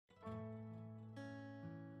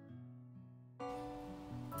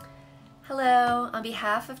Hello. On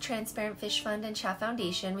behalf of Transparent Fish Fund and Chao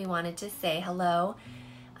Foundation, we wanted to say hello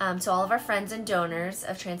to all of our friends and donors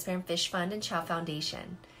of Transparent Fish Fund and Chao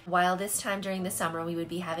Foundation. While this time during the summer we would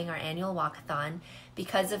be having our annual walkathon,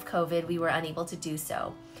 because of COVID we were unable to do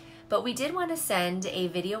so. But we did want to send a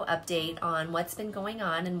video update on what's been going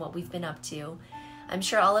on and what we've been up to. I'm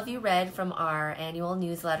sure all of you read from our annual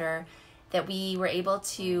newsletter that we were able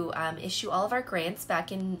to issue all of our grants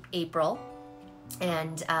back in April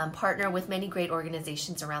and partner with many great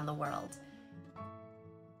organizations around the world.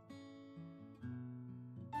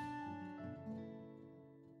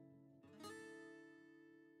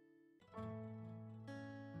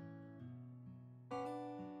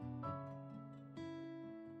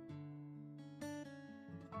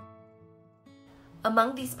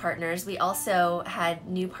 Among these partners, we also had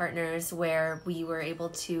new partners where we were able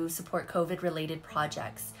to support COVID-related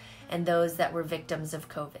projects and those that were victims of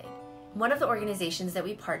COVID. One of the organizations that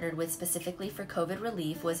we partnered with specifically for COVID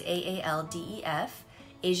relief was AALDEF,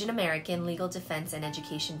 Asian American Legal Defense and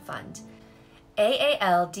Education Fund.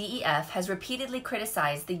 AALDEF has repeatedly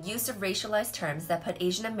criticized the use of racialized terms that put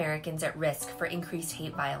Asian Americans at risk for increased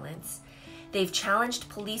hate violence. They've challenged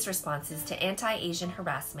police responses to anti-Asian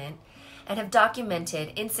harassment and have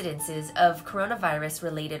documented incidences of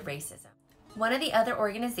coronavirus-related racism. One of the other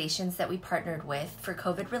organizations that we partnered with for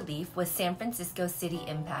COVID relief was San Francisco City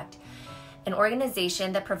Impact, an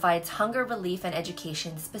organization that provides hunger relief and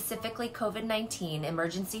education, specifically COVID-19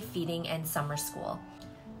 emergency feeding and summer school.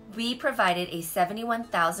 We provided a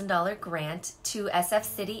 $71,000 grant to SF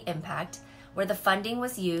City Impact, where the funding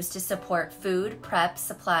was used to support food, prep,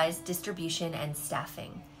 supplies, distribution, and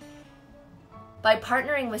staffing. By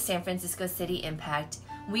partnering with San Francisco City Impact,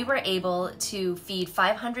 we were able to feed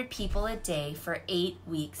 500 people a day for 8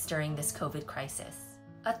 weeks during this COVID crisis.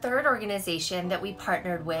 A third organization that we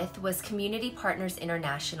partnered with was Community Partners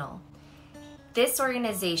International. This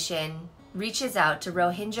organization reaches out to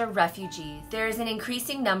Rohingya refugees. There is an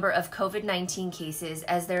increasing number of COVID-19 cases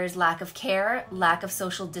as there is lack of care, lack of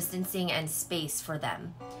social distancing, and space for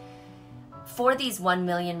them. For these 1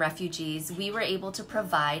 million refugees, we were able to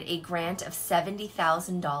provide a grant of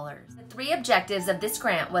 $70,000. The three objectives of this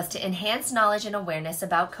grant was to enhance knowledge and awareness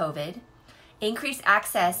about COVID, increase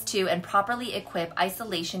access to and properly equip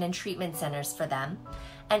isolation and treatment centers for them,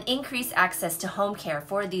 and increase access to home care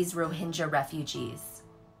for these Rohingya refugees.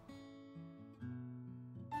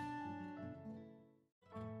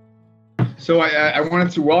 So I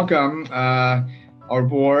wanted to welcome our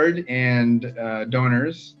board and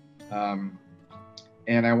donors.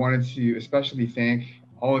 And I wanted to especially thank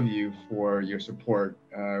all of you for your support.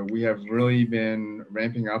 We have really been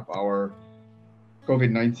ramping up our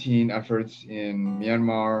COVID-19 efforts in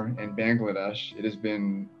Myanmar and Bangladesh. It has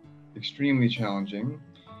been extremely challenging,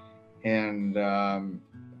 and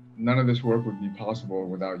none of this work would be possible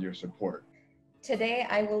without your support. Today,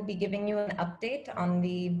 I will be giving you an update on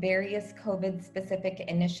the various COVID-specific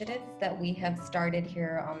initiatives that we have started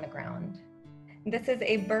here on the ground. This is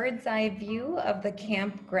a bird's eye view of the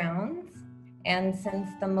camp grounds, and since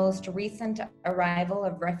the most recent arrival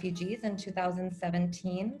of refugees in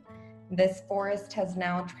 2017, this forest has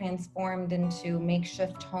now transformed into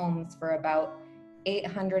makeshift homes for about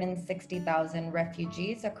 860,000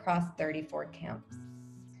 refugees across 34 camps.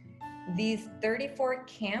 These 34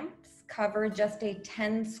 camps cover just a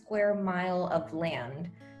 10 square mile of land.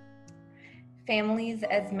 Families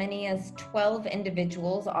as many as 12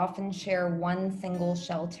 individuals often share one single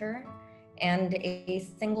shelter, and a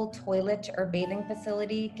single toilet or bathing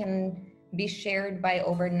facility can be shared by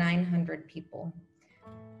over 900 people.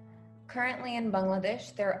 Currently in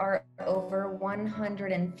Bangladesh, there are over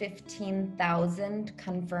 115,000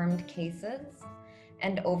 confirmed cases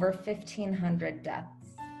and over 1,500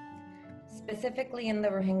 deaths. Specifically in the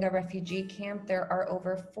Rohingya refugee camp, there are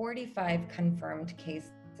over 45 confirmed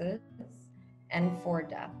cases and 4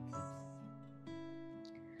 deaths.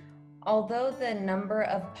 Although the number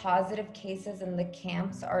of positive cases in the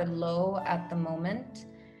camps are low at the moment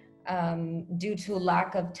due to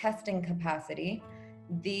lack of testing capacity,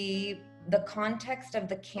 the context of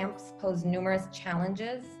the camps pose numerous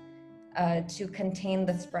challenges to contain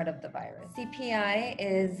the spread of the virus. CPI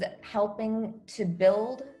is helping to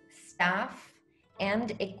build, staff,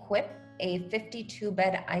 and equip a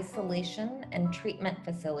 52-bed isolation and treatment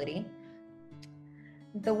facility.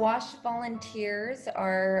 The WASH volunteers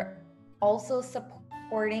are also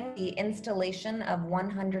supporting the installation of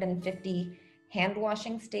 150 hand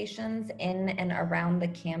washing stations in and around the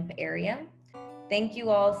camp area. Thank you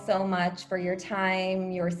all so much for your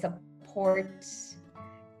time, your support.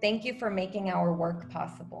 Thank you for making our work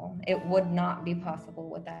possible. It would not be possible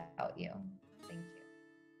without you. Thank you.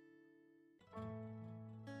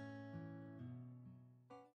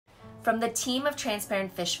 From the team of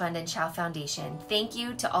Transparent Fish Fund and Chao Foundation, thank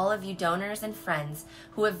you to all of you donors and friends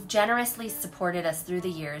who have generously supported us through the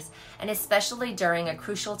years, and especially during a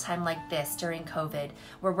crucial time like this during COVID,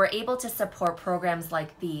 where we're able to support programs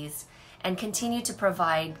like these and continue to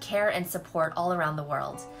provide care and support all around the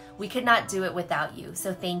world. We could not do it without you,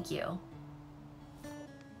 so thank you.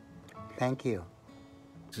 Thank you.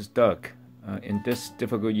 This is Doug. In this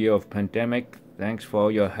difficult year of pandemic, thanks for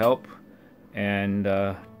all your help, and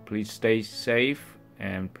please stay safe,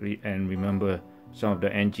 and remember some of the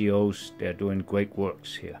NGOs, they're doing great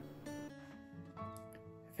works here.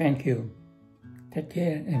 Thank you. Take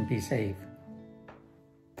care and be safe.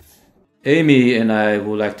 Amy and I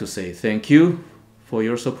would like to say thank you for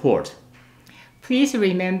your support. Please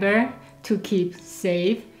remember to keep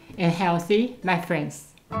safe and healthy, my friends.